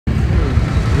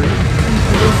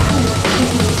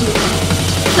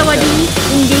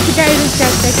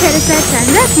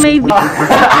and that maybe.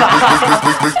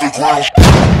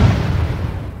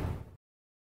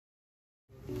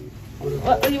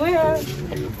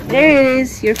 There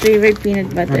is your favorite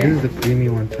peanut butter. Oh, this is the creamy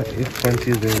one. It's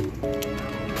crunchy there.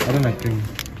 I don't like cream.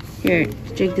 Here,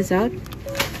 check this out.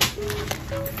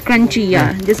 Crunchy,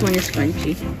 yeah. This one is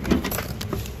crunchy.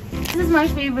 This is my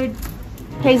favorite.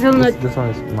 Hazelnut. This one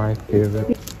is my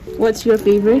favorite. What's your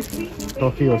favorite?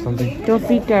 Toffee or something.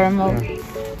 Toffee caramel. Yeah.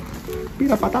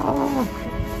 Peanut butter.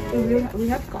 We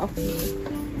have coffee.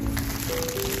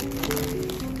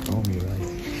 Oh, me right.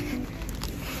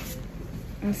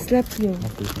 I'll slap you.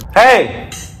 Hey!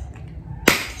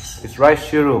 It's Rice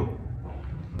Shiru.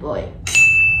 Boy.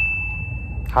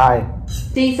 Hi.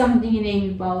 Say something in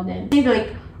Amy Pao then. Say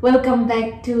like, welcome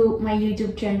back to my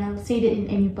YouTube channel. Say that in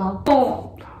Amy Pao.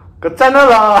 Oh. Good channel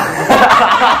lah.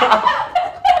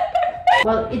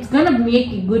 Well, it's gonna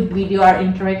make a good video or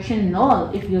interaction and all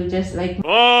if you just like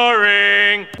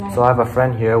Boring. So I have a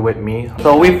friend here with me.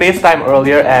 So we FaceTime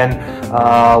earlier, and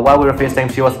while we were FaceTime,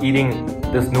 she was eating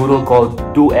this noodle called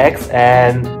 2X,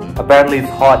 and apparently it's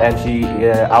hot. And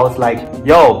I was like,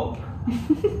 yo.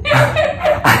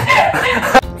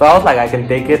 So I was like, I can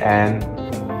take it, and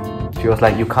she was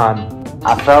like, you can't.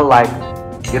 I felt like,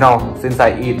 you know, since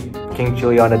I eat king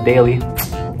chili on a daily,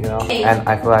 you know, and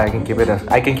I feel like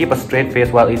I can keep a straight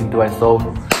face while eating 2X. So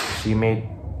she made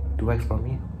 2X for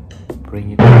me.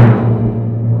 Bring it.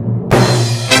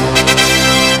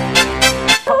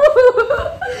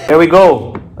 Here we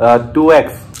go.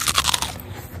 2X.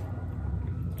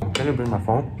 Can you bring my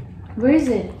phone? where is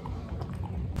it?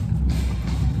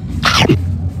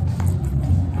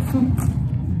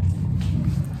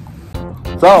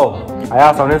 So I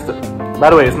asked on Insta. By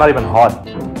the way, it's not even hot.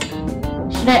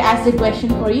 Should I ask the question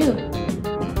for you?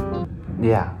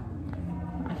 Yeah.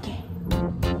 Okay.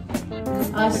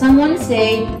 Someone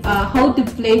said how to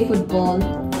play football.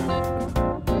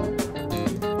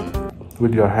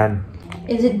 With your hand.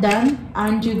 Is it done?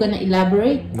 Aren't you gonna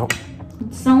elaborate? Nope.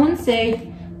 Someone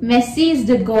said Messi is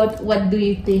the GOAT. What do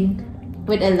you think?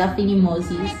 With a laughing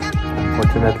emojis.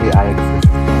 Fortunately, I exist.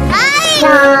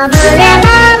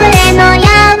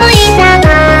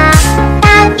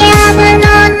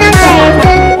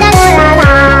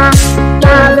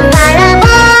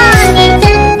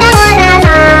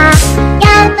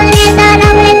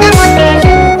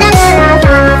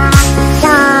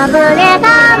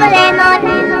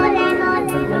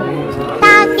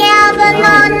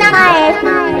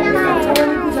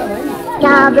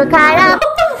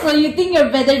 So you think you're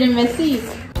better than Messi?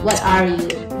 What are you?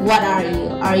 What are you?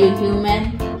 Are you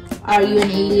human? Are you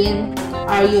an alien?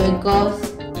 Are you a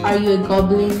ghost? Are you a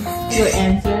goblin? Your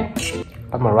answer?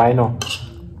 I'm a rhino.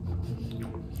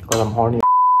 Because I'm horny.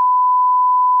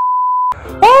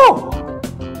 Oh!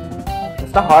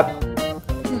 It's not hot.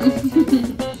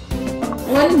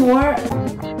 One more.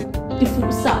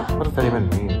 Diffusa. What does that even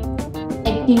mean?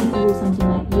 Acting cool, something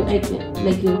like you act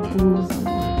like you're cool, something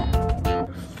like that.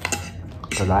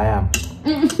 Because I am.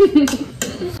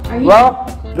 Are you? Well,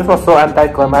 this was so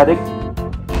anticlimactic. I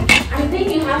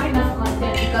think you have enough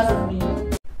content because of me.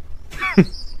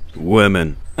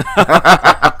 Women.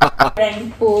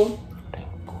 Rainbow.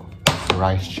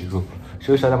 Rice Shiru.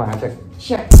 Should we show them my handshake?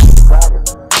 Sure.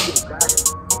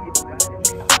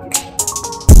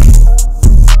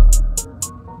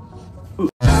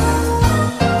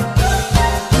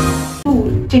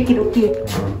 Ooh, check it out, cute.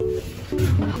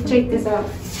 Check this out.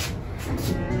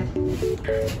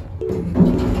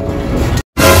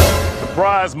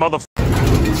 Surprise, motherfucker.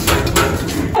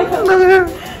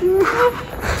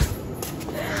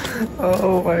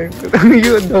 Oh my god.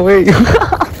 You the way you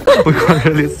we can't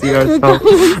really see ourselves.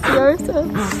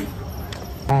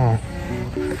 Oh.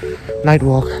 Night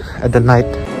walk at the night.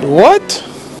 What?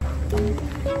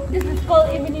 This is called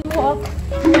evening walk.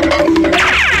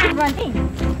 Running.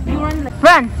 You run like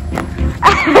run.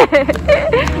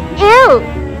 Ew.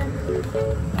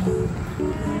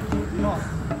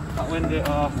 When they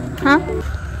are. Huh?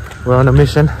 We're on a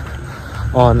mission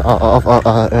on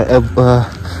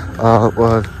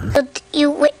you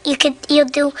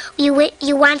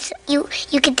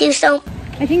could do so.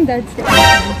 I think that's the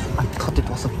I thought it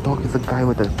was a dog. It's a guy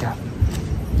with a cap.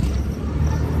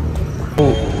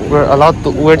 Oh,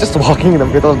 we're just walking in the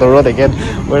middle of the road again.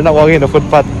 We're not walking in the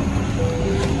footpath.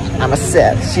 I'm a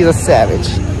savage. She's a savage.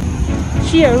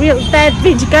 She a real bad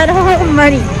bitch. Got her own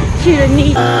money. She don't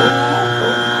need.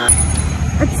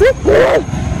 That's it. I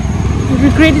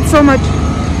regret it so much.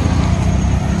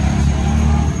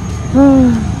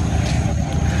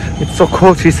 It's so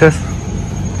cold, she says.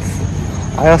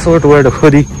 I also want to wear the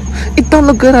hoodie. It don't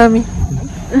look good on me.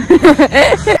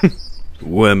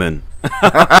 Women.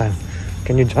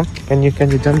 Can you jump? Can you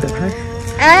jump that high?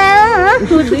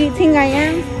 Who do you think I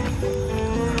am?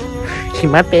 She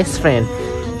my best friend.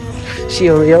 She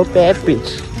a real bad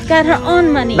bitch. Got her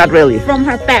own money. Not really. From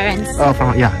her parents. Oh, from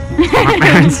her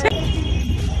parents.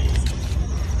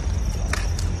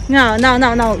 No.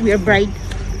 We're bright.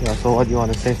 Yeah. So what do you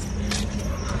want to say?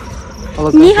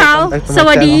 นี่ฮาวส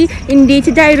วัสดียินดี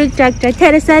ที่ได้รู้จักจากเท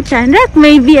เลซาจานรักไ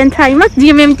ม่เบียนไทยมัก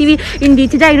GMMTV ยินดี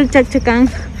ที่ได้รู้จักจากกัง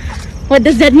What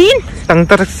does that mean? Oh,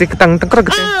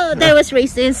 that was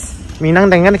racist. มีนัง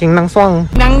แดงกันกินนังซ่วง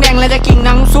นังแดงแล้วจะกิน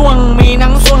นังซ่วงมีนั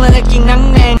งซ่วงแล้วจะกินนัง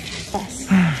แดง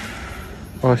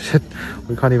Oh shit,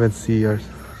 we can't even see yours.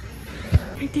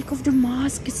 I take off the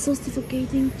mask, it's so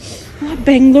suffocating. Oh,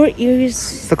 Bangalore is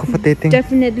Suffocating.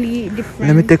 definitely different.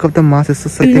 Let me take off the mask. It's so You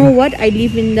suffocating. know what? I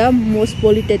live in the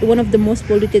one of the most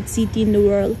polluted city in the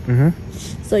world.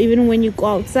 So even when you go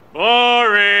outside.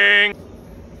 Boring.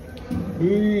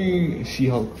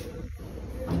 She-Hulk.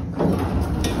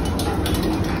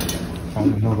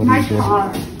 My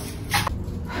car.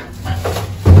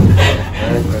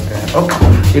 Oh,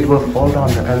 it will fall down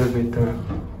the elevator.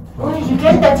 Oh, you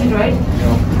get that right?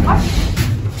 Yeah. What?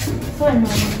 So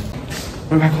annoying.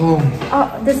 We're back home. Oh,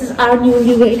 this is our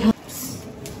newlywed house.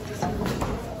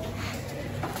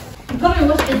 Come and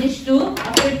wash the dish too.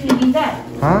 After cleaning that.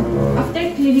 Huh? After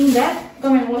cleaning that,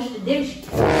 come and wash the dish.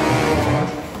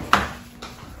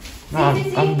 No,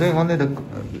 I'm doing only the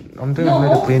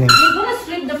cleaning. You're gonna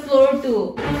sweep the floor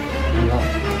too.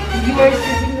 Yeah. You are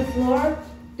sweeping the floor,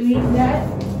 doing that,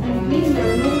 and clean the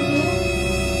room too.